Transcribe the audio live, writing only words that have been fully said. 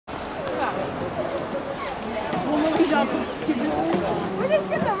Mas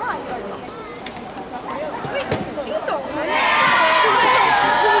esse é mais. Então.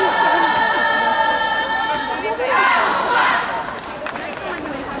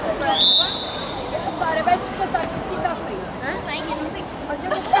 Sara, vais-te passar por aqui está frio. Tem, não tem.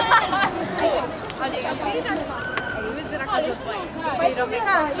 Olha, eu ia dizer a casa de banho.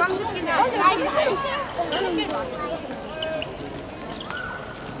 Vamos aqui nessa.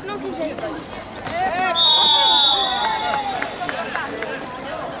 Não quiser.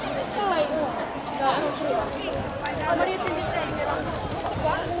 A Maria tem de três.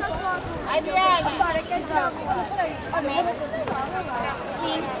 Ai, Diana. Sara, queres dar? Olha,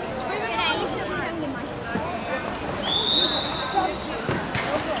 sim.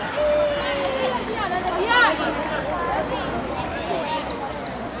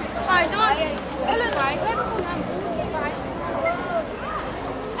 Vai, dois. Olha, vai. Leva com nada. Vai.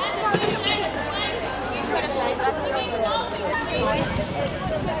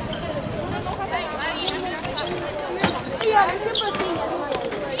 E olha, sempre assim.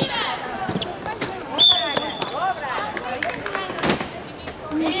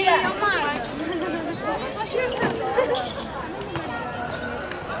 Mira,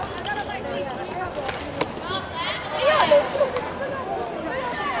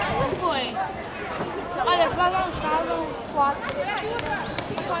 olha, tu vais lá um estado, quatro.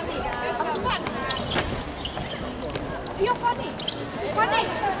 E o Pani? O Pani?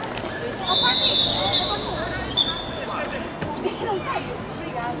 O Pani?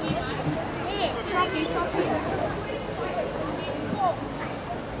 Obrigada. Só aqui.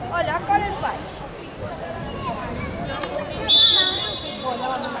 Olha, agora as baixas.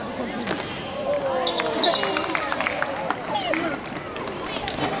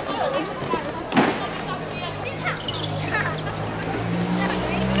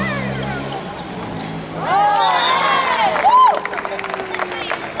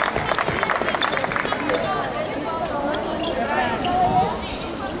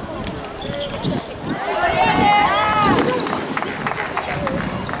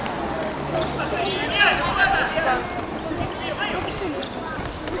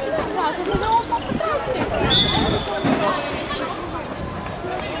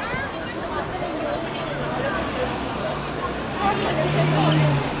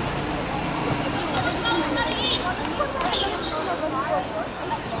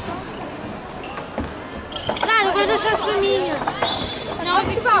 Claro, agora deixa para mim. Não,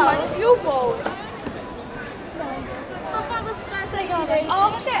 Portugal. E o voo? Não fala de trás agora. Oh,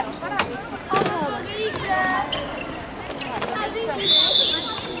 Matheus, para aí. Não, obrigada.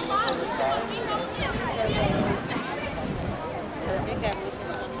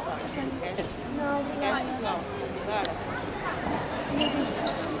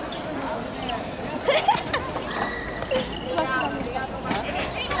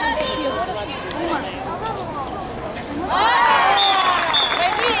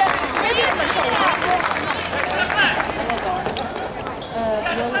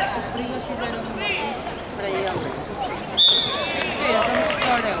 As primas fizeram para ele.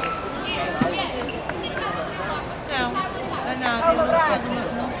 Não, ele não faz uma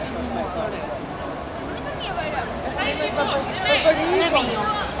história.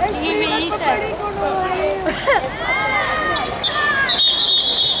 As primas paparicam no meio.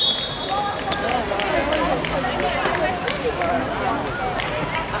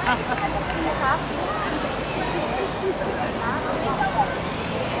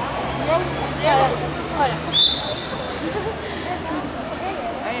 Olha.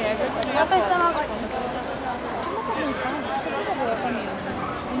 Já pensava agora.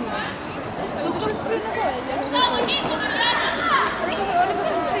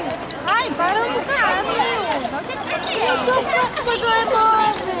 Ai, para um bocado. Depois eu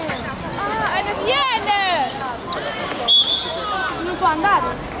morre. Ah, Ana Diana. Não estou a andar?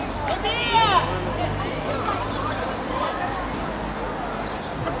 Bom dia.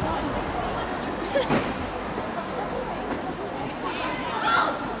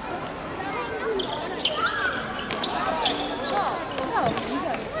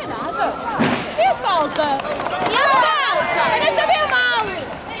 Falta! Não falta! Eu nem sabia mal!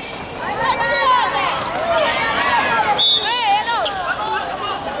 É nosso!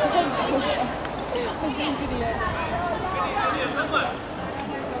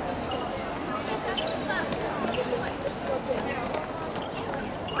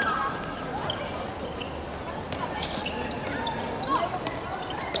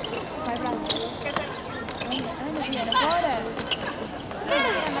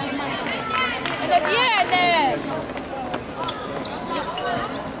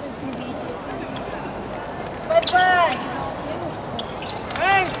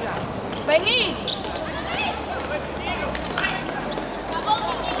 Vem aí!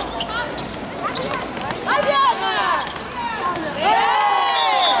 Vai, Diogo!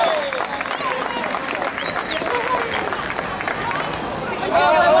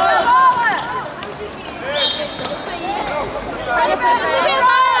 Olha, foi a minha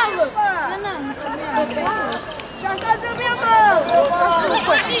mão! Não. Já estás a minha mão!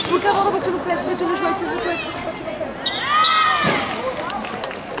 Porque a bola bateu no pé, bateu no joelho, bateu aqui.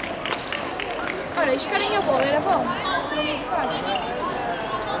 Olha, eles querem a bola, era bom.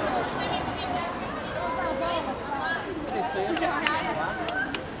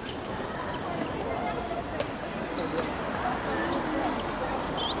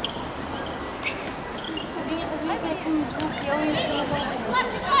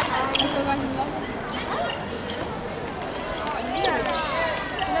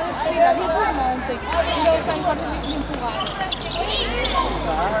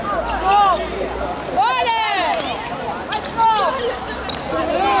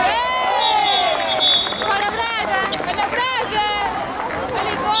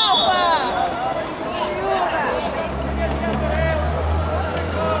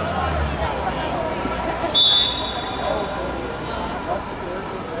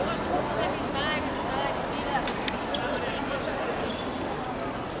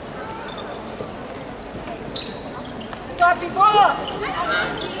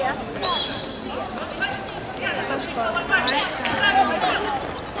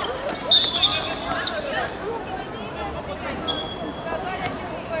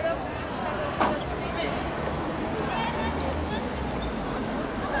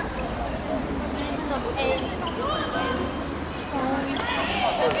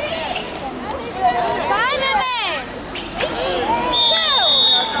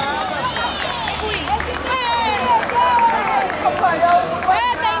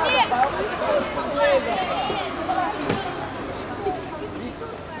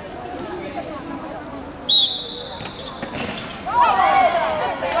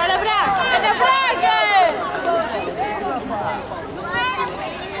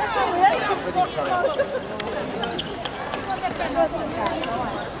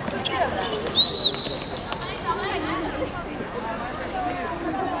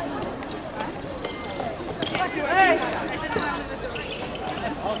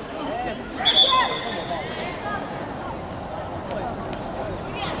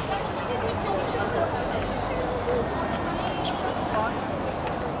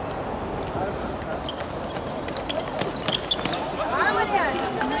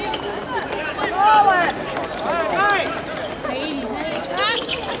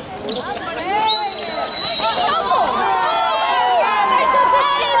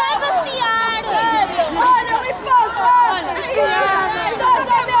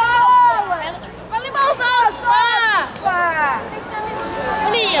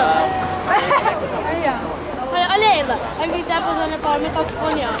 A gritar para a Dona Paula aumentar o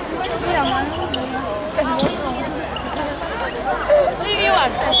telefone. Liga o ar.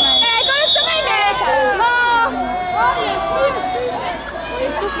 Agora também é, cara.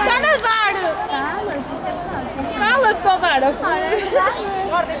 Isto está na dar. Cala-te, ó Dara. Vai,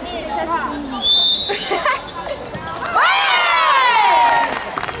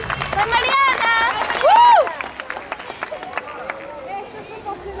 Mariana.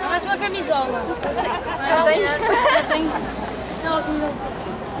 Olha a tua camisola. Já tens? Já tenho. Não, a camisola.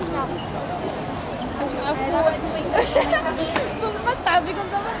 Estou a matar, ficam a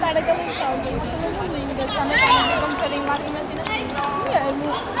matar aquela calça. Estou muito linda. Também tem um bocadinho mais, imagina assim.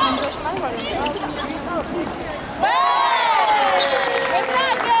 Não vou chamar agora.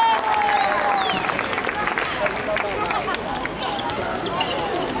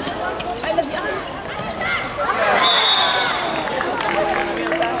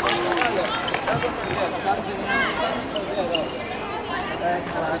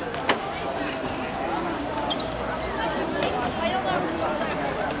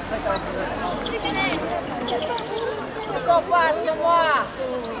 Só faz, vamos lá.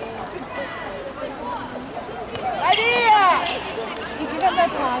 Maria! E fica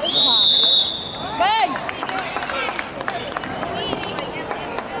atrás. Vem!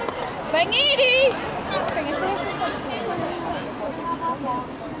 Vem, Iris! Vem, esta é Iris!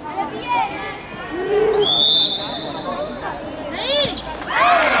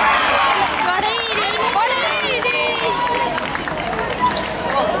 Bora, Iris! Bora, Iris!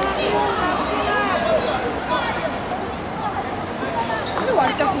 O ar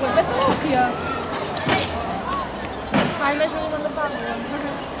está com o parece uma aqui, ó. Ai, mas não manda para a rua.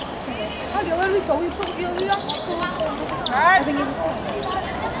 Olha, ele gritou e ele ia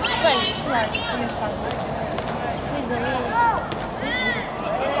Bem, claro.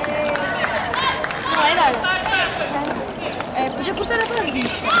 Não é nada. É, podia cortar a barriga.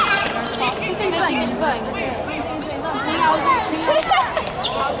 Fica bem. Tem algo.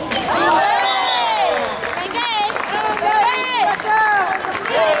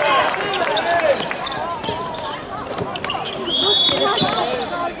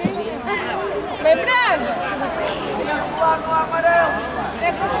 Bem bravo! Esse lado no amarelo.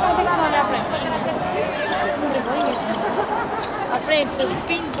 Olha à frente. À frente, o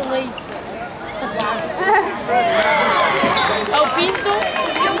pinto leite. É o pinto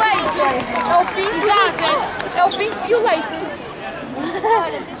E o leite? É o pinto? Exato. É o pinto e o leite.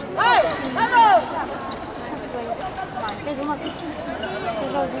 Vai, vamos! Queres uma pizza?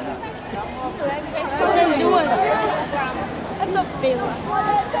 Queres duas? Anda pela.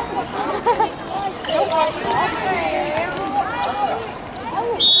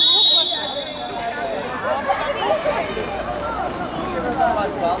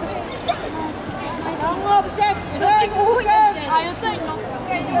 Um objeto Tenho unhas. Ah, eu tenho.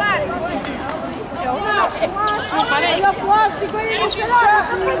 Eu não. Não parei. Olha o plástico aí no caralho.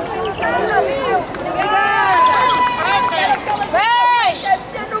 Vem!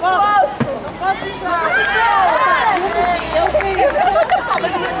 Eu não posso! Posso entrar? Eu vou ter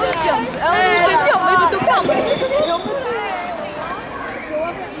palmas, mas não entendo. Ela não entendeu, mas vou ter palmas. Eu meti.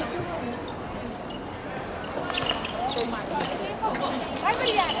 Ai,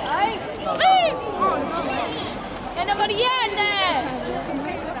 Mariana! Ai! Ana Mariana!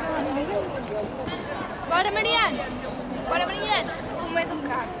 Bora, Mariana! Bora, Mariana! No meio de um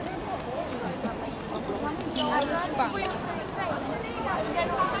carro.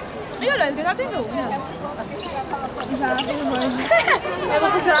 E olha, já tem jogo, né? Já, tem jogo. Eu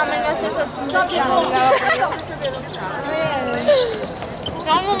vou fazer amanhã sexta-feira.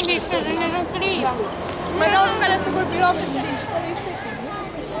 Já não disse que eu não queria. Mas ela não quer super piroca que diz. Olha isto aqui.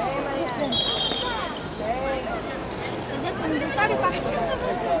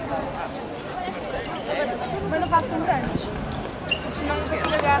 Mas não faço como antes. Senão não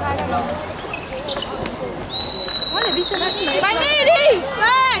consigo agarrar a mão. Olha, bicho, vai aqui. Vai, Iris!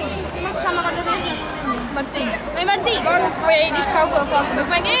 Vem! Como é que se chama agora dentro? Martim. Vem, Martim! Foi a Iris que causou a foto.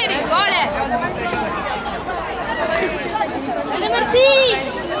 Vem, Iris! Bora! Olha, Martim!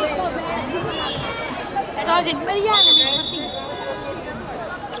 Então, a gente, Mariana, mesmo assim.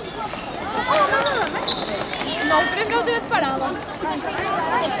 Não, creio que eu tive de parar lá.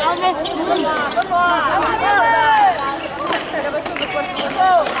 Vamos lá.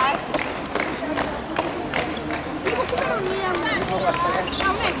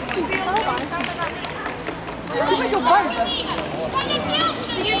 Tu vais ao banco?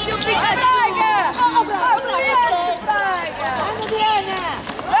 Tinha de ser o Pikachu! Braga!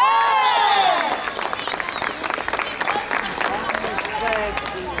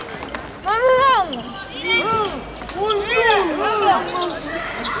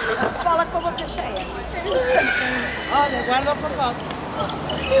 Fala com a boca cheia. Olha, guarda o pacote.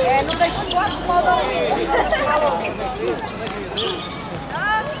 É, não deixes o ar de modo ao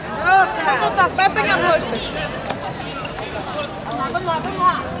Nossa! Vai pegar moscas. Vamos lá, vamos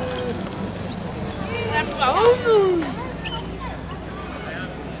lá.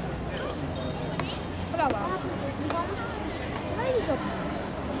 Para lá. Aí, Jô.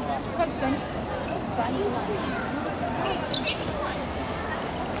 Quanto tempo?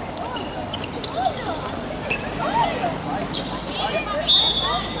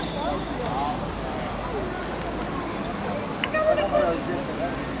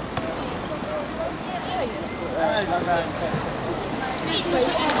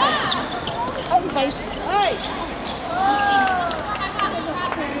 Ei!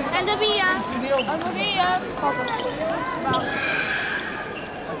 Anda, Bia. Anda, Bia.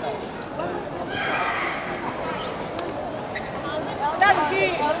 Está aqui!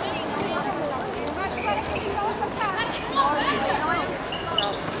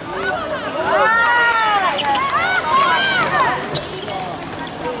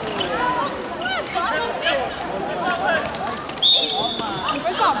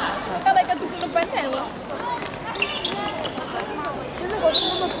 Ela é que atrapalhou no pé dela. Eu não gosto de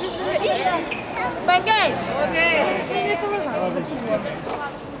uma presa. Ixi! Peguei! Peguei para levar.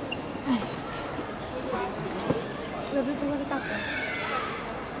 Eu vi que eu vou ficar fora.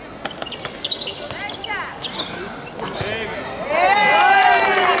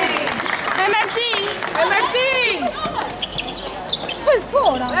 É Martim! É Martim! Foi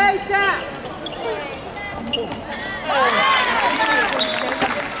fora! Deixa!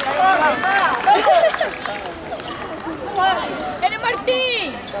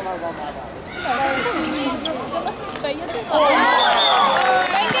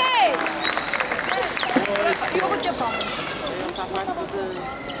 Ganhei! Eu vou ter palma.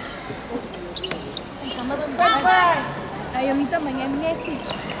 Aí a mim também, a minha é aqui.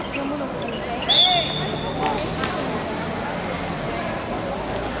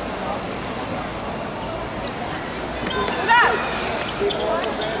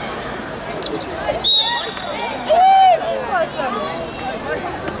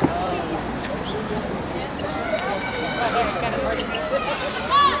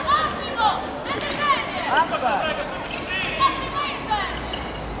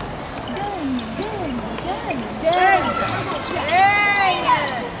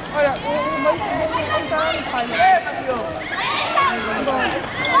 Olha, o meu vou entrar no falha.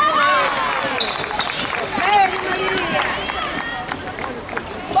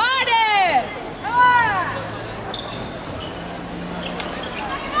 Bora!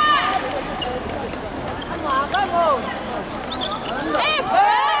 Vamos!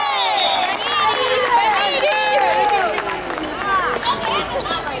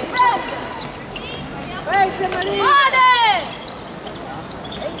 Leça, Maria!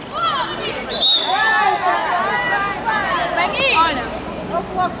 Vem! Olha! Vou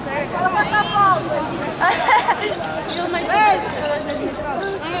colocar certo. Ela vai estar falta. Eu mais todas as minhas fotos.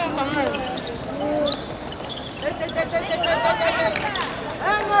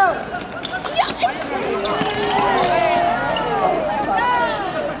 Vamos!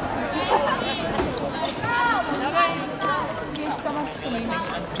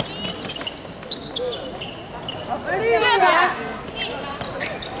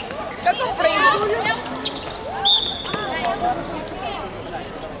 Eu comprei.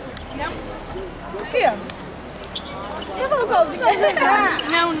 O quê? Eu vou sozinha.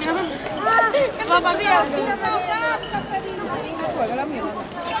 Não, não. Eu vou para dentro. Agora a minha.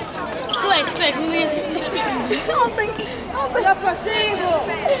 Flex, não ia se Ontem. Já consigo!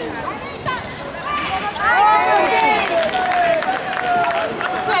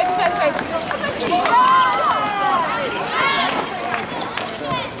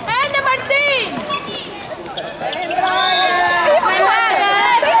 Ana Martim!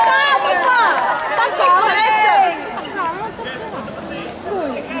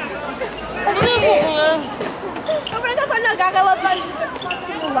 A Brenda está na garra, ela está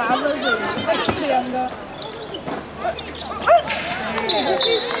tipo lava, gente. Vai de prenda.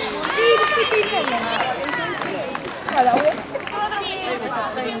 Olha,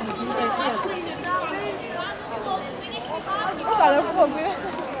 olha, fogo.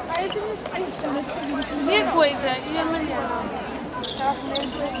 E a coisa, e a mulher?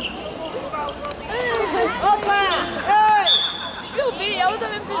 Opa! Eu vi, ela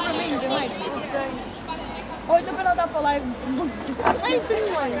também fez para mim primeiro. Ou então quando ela está a falar. Ai,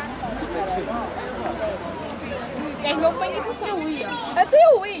 primeiro. És meu banho porque eu ia. Até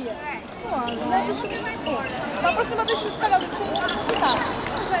eu ia. Para a próxima deixa eu ficar ali. Deixa eu ficar.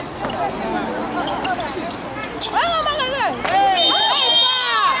 Vai lá, Magalhães! Eita!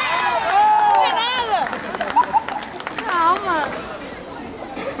 Não é nada! Calma.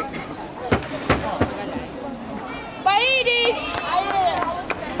 Vai, Iris!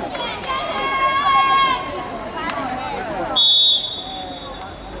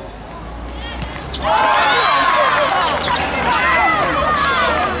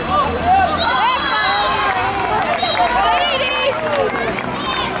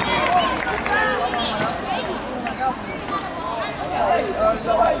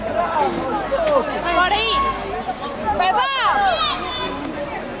 Bora aí! Vai lá!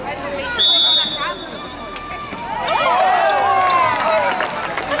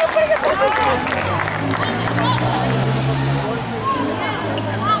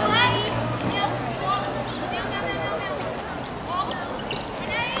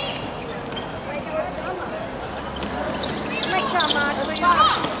 Como é que chama?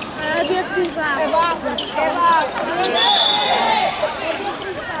 É dentro dos barcos. É barco. É barco.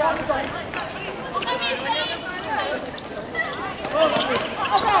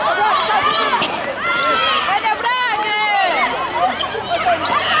 Olha, Braga!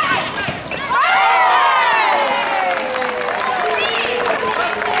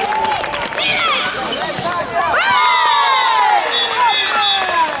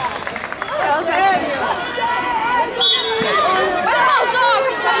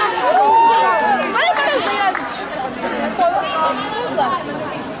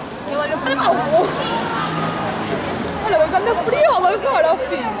 Olha, eu ando friola agora, ó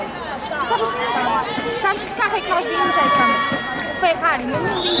filho. Sabes que carro é que nós vimos, Jéssica? O Ferrari, mas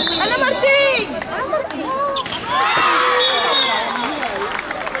não vimos. Ana Martim! Ana Martim!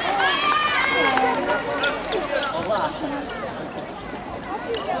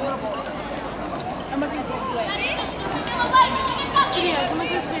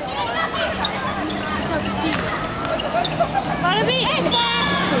 Bora, Bi!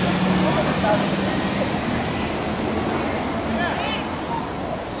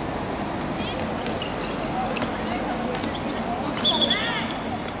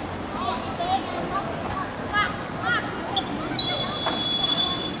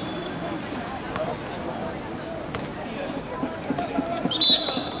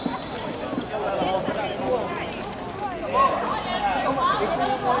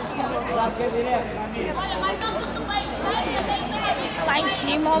 Lá em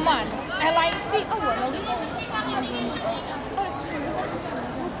cima, mano. É lá em cima. Oh, mano, ali.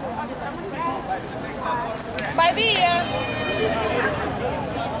 Vai, Bia.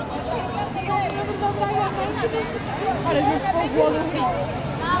 Olha, já ficou o golo, eu vi.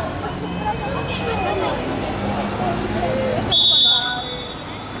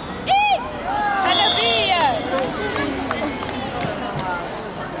 Ih! Olha, Bia.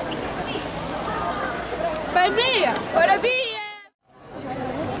 Vai, Bia. Bora, Bia.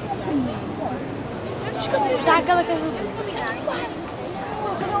 Já aquela que a gente...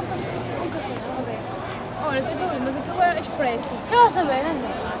 Olha, tens ali, mas aquilo é expresso. Quer saber, André?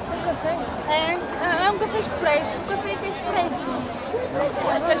 Um café? É um café expresso. Um café que é expresso.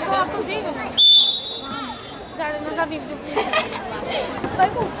 Queres falar contigo? Nós já vimos o que vai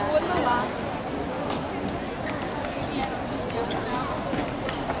com o forno lá.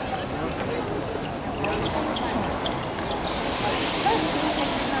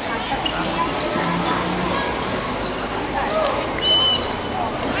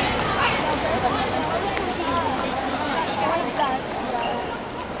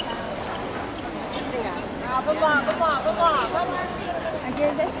 Vamos lá. Aqui eu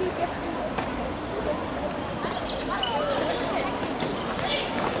já sei que é possível.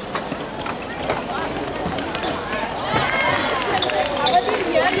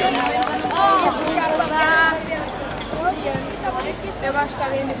 Eu gosto de estar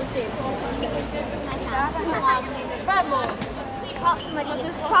bem do tempo. Vamos. Falso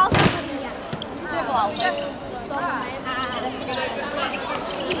Marinha. Falso Marinha.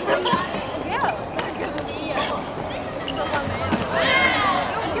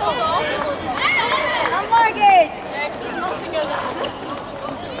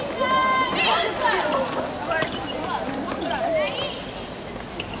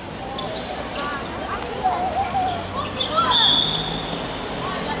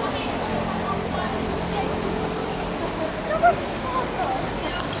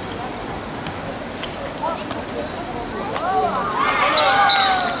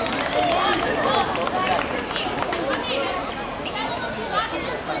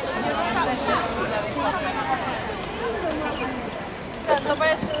 Não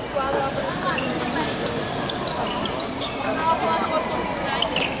parece suado.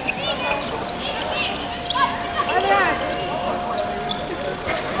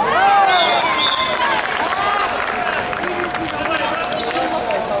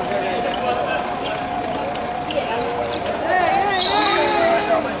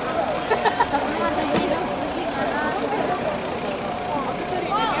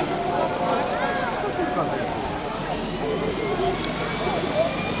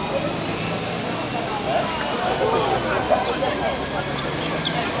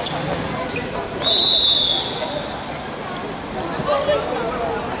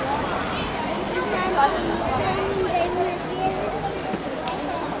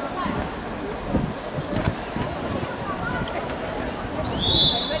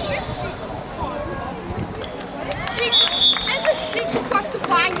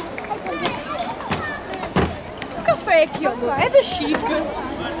 É aquilo, é da Chique.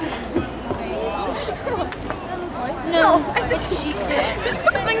 Não, é da Chique. Mas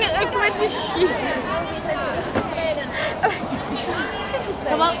quando vem aquilo é da Chique.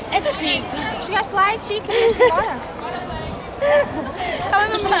 É de Chique. Chegaste lá, é chique, e ias embora. Ela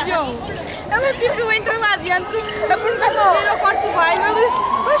não me viu. Ela tipo, eu entrei lá dentro, a perguntar se eu ir ao quarto de banho. Ela disse,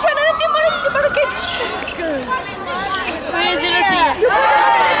 oh Joana, tem embora que é de Chique. Vai dizer assim. E eu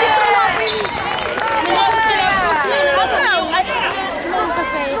perguntei lá para mim.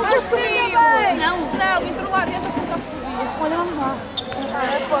 Não, entrou lá dentro porque está fodido. Olha, vamos lá.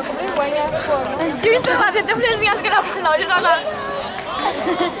 Pô, com vergonha, pô. Eu entrei lá dentro, a mulher vinha a ficar na não, eu já não.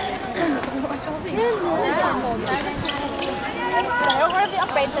 Eu agora vi a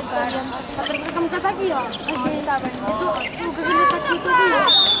peita aqui. A peita como está aqui, ó. Aqui está bem. O cabinho está aqui, estou aqui.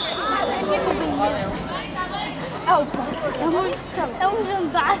 É um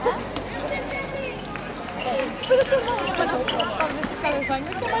jantar. Depois eu tenho uma para ver se as caras banham.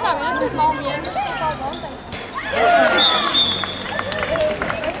 Eu também não, eu fiz mal menos. Só ontem.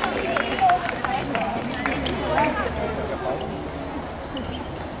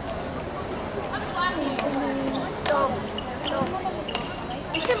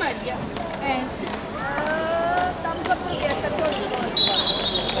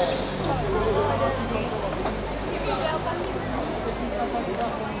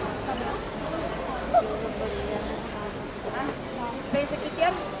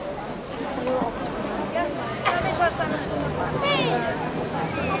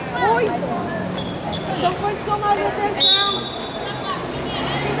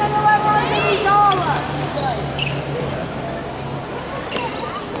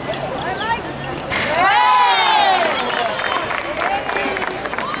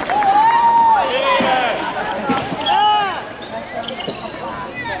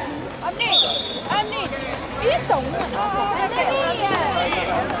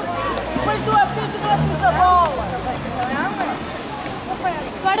 Depois do apito, bates a bola.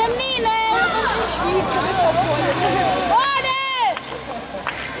 Bora, meninas! Bora!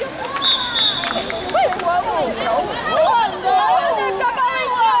 Não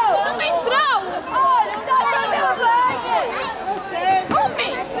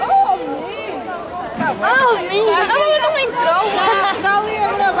me entrou! Não entrou! Está ali a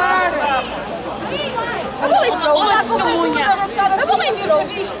gravar. A bola entrou, uma testemunha! A bola entrou!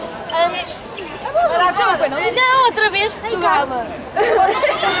 Não, outra vez Portugal!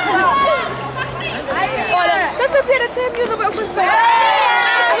 Olha, estás a ver até a miúda vai ao Porto Bem?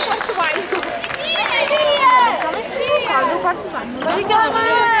 Porto vai! Calma-se, o quarto vai.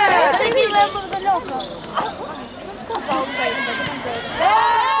 Eu tenho que lembrar da louca! Vamos comprar o beijo,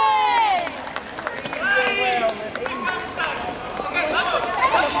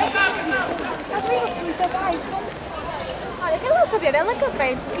 olha, quero lá saber, ela que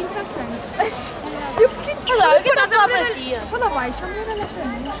aperta, que interessante. Eu fiquei de Olha, eu quero falar para ti. Fala baixo, a mulher olha para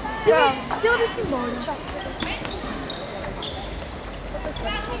mim. E ela vai-se embora. Tchau.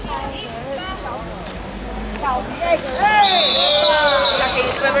 Tchau. Já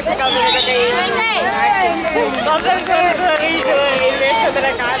caiu, vai ver se a caldeira já caiu. Nós vamos ver o rico e deixa a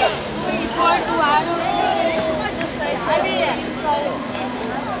cara. Foi do lado.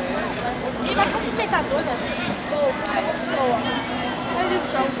 E vai cumprimentar toda? Eu digo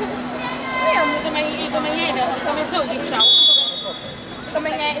tchau. Eu também era, eu também sou, digo tchau.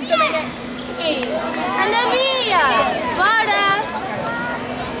 Também é. Anda, Bia! Bora!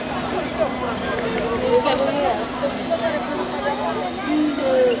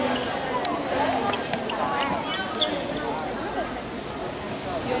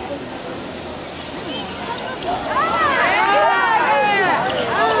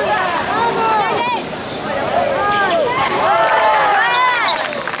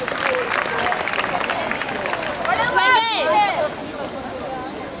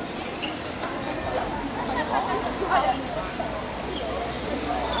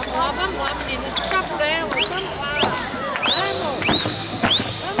 Vamos lá, meninas, puxar por ela, vamos lá.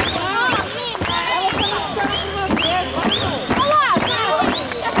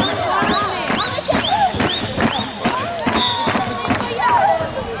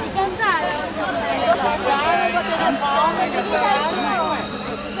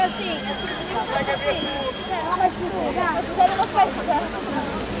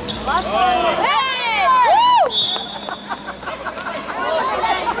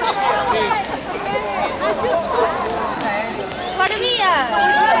 Bora, Bia!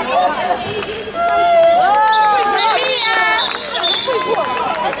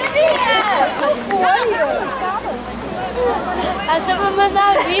 Não foi! Essa vai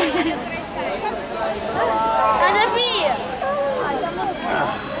mandar vir. Anda, Bia!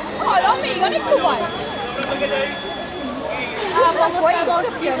 Olha, amiga, onde é que tu vais? A bola foi a bola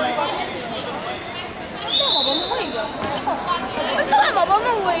seguida. O telemóvel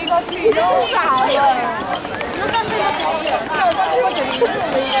não liga, filho. Não está sem bateria. Não está sem bateria, não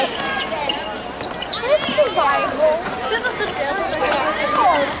liga. Este bairro. Tens a certeza que está sem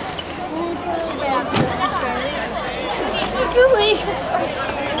bateria? Que lindo!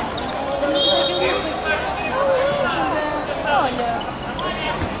 Olha.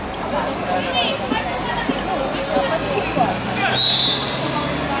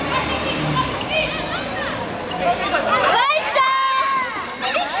 Fecha!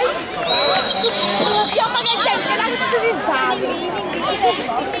 E a mulher tem que dar acreditado.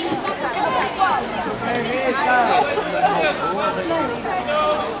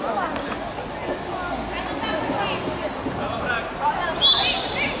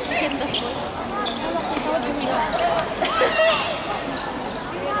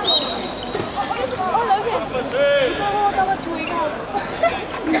 Olha, gente. Então estava desligado.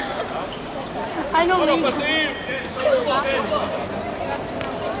 Ai, não ligo.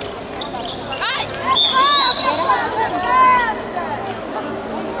 Ai!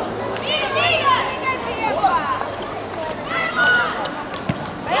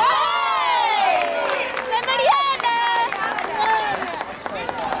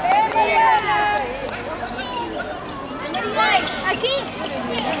 Aqui!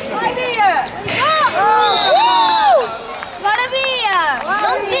 Vai, Bia! Bora, Bia!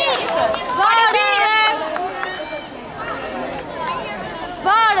 Não desistas! Bora, Bia!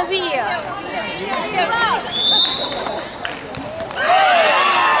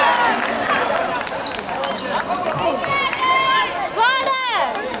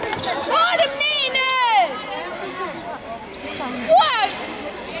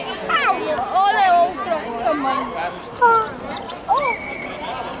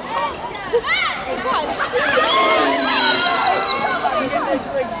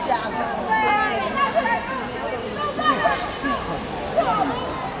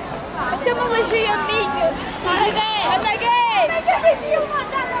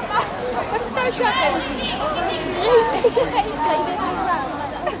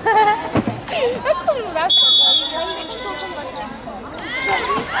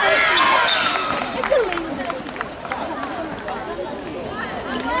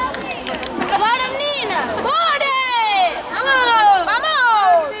 Bora, menina! Bora!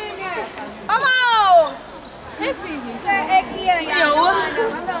 Vamos! É filho. É aqui,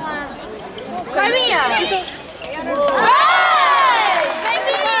 anda lá. Vai, minha!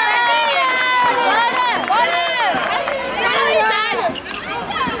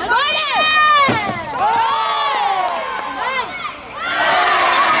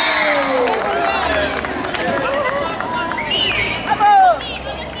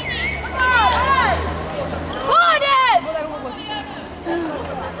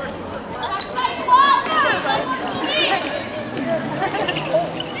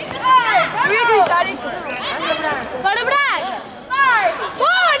 Bora, Braga!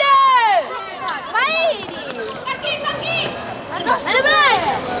 Bora! Vai, Iris! Anda,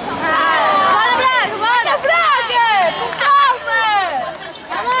 Braga! Bora, Braga! Bora, Braga! Com calma!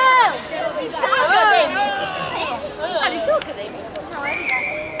 Vamos! Olha, isso é o académico.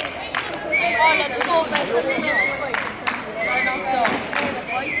 Olha, desculpa, esta menina foi. Agora não sou.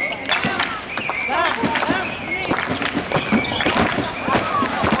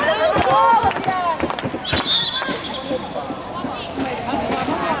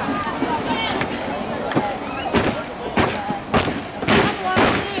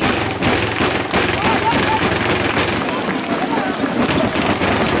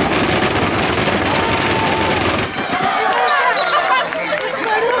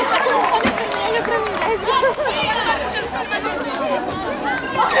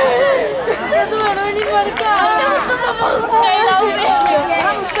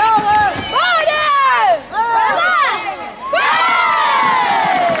 Vamos, calma!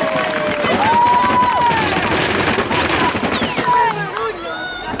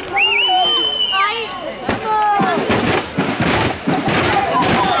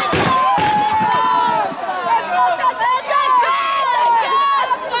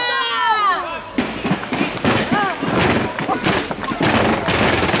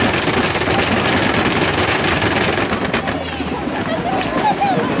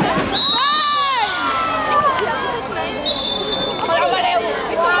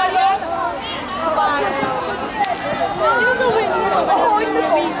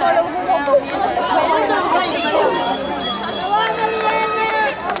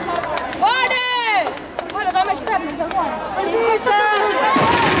 Bora! Bora, dá umas pernas agora.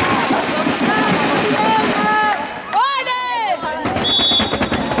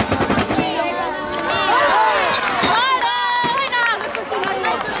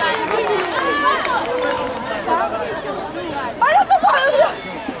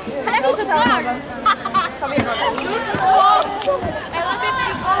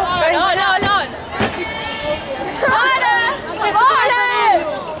 Olha! Bora!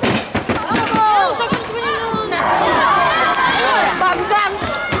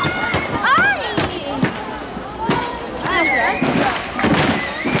 Vamos! Ai!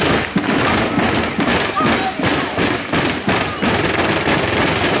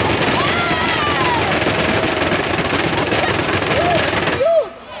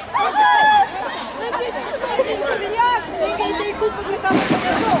 Ninguém tem culpa de estar a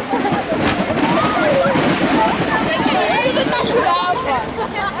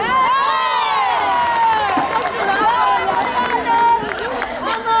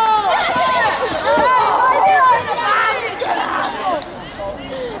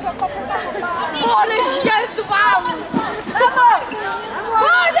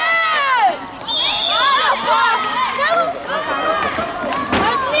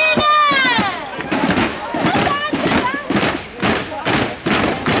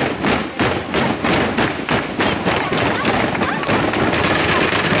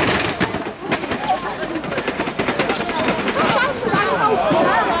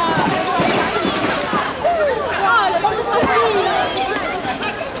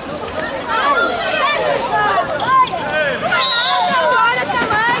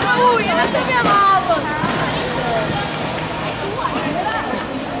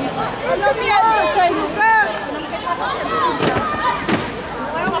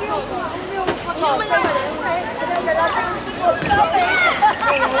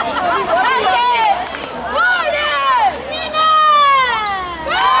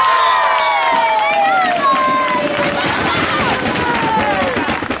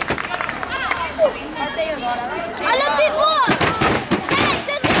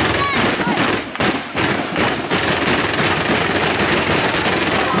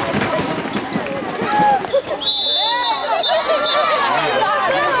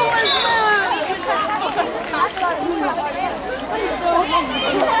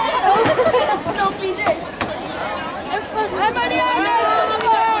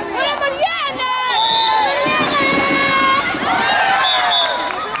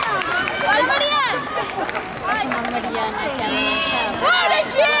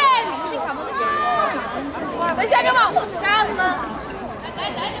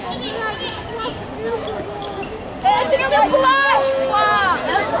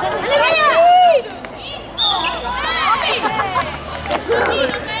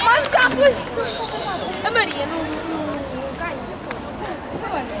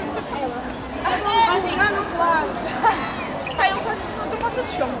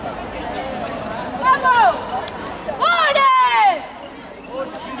de chão. Vamos! Bora!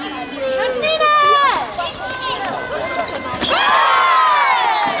 Meninas!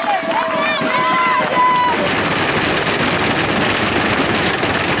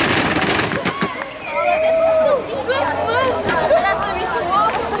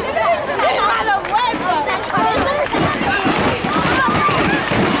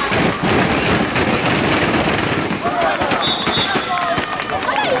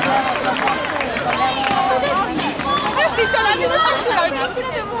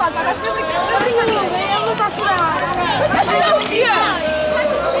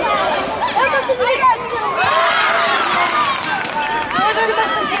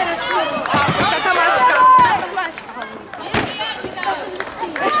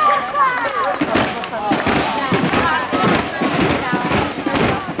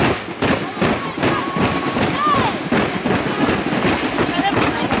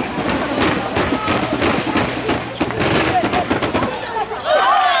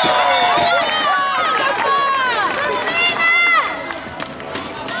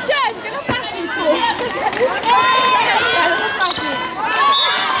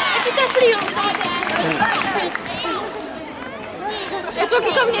 Eu estou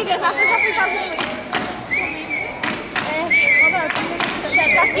aqui com a minha garrafa, já fui fazer isso.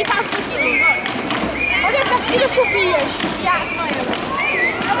 Já segui fazes aquilo. Olha, já segui as subias. Já, não é?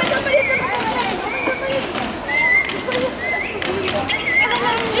 A mãe da Maria também.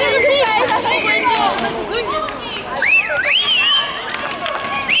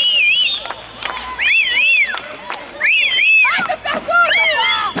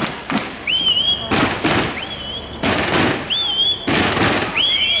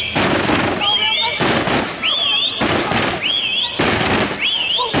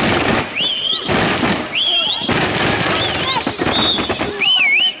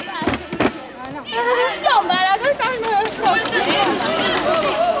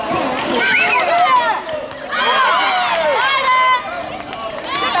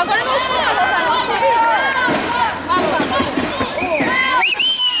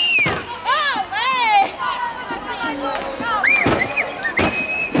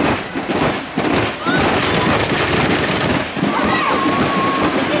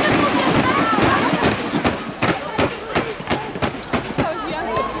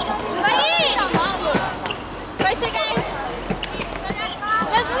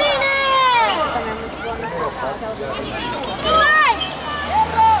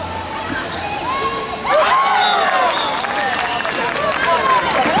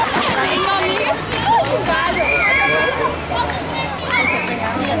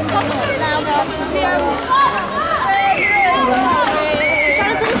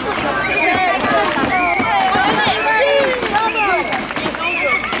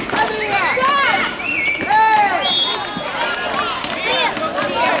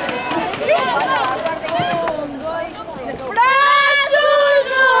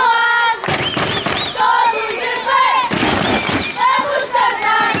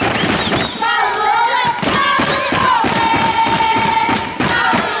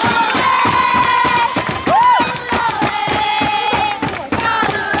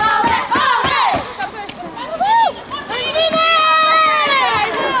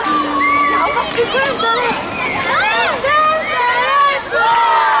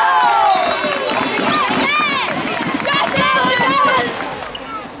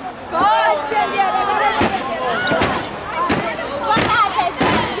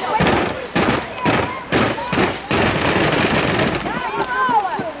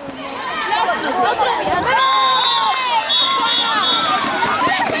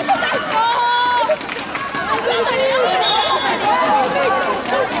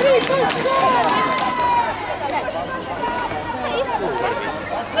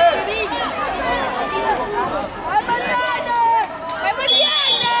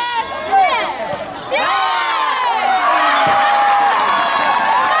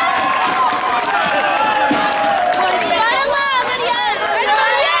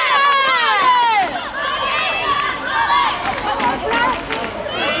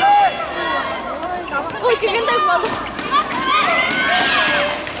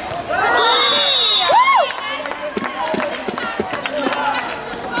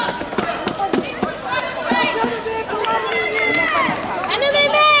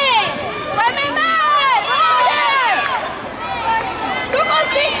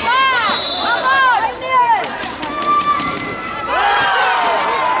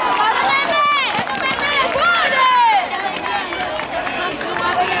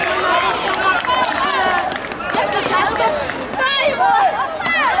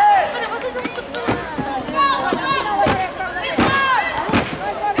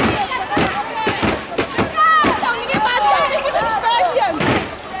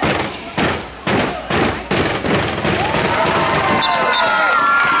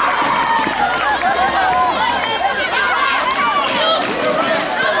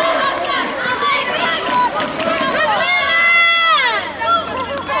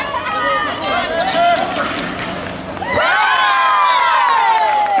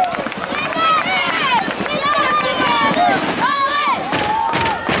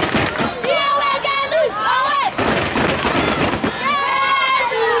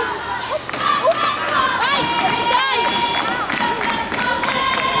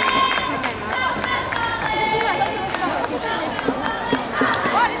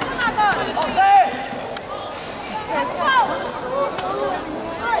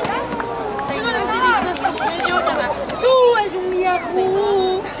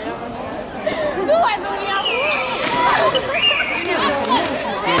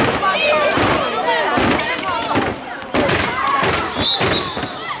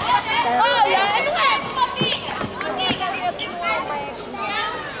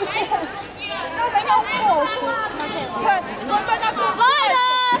 Venha um pouco. Bora!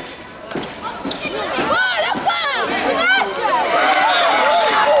 Bora, pá!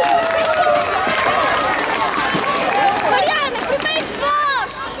 Mariana, primeiro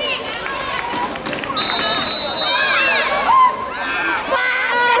vós!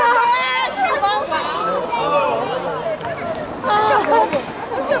 Pá!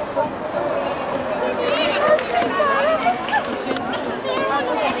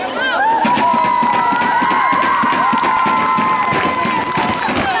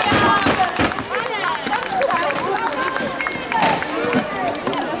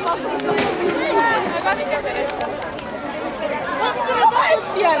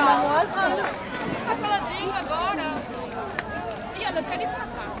 Está caladinho agora. E olha, quero ir para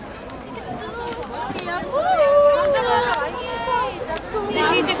cá. Deixa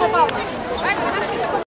eu ir, deixa eu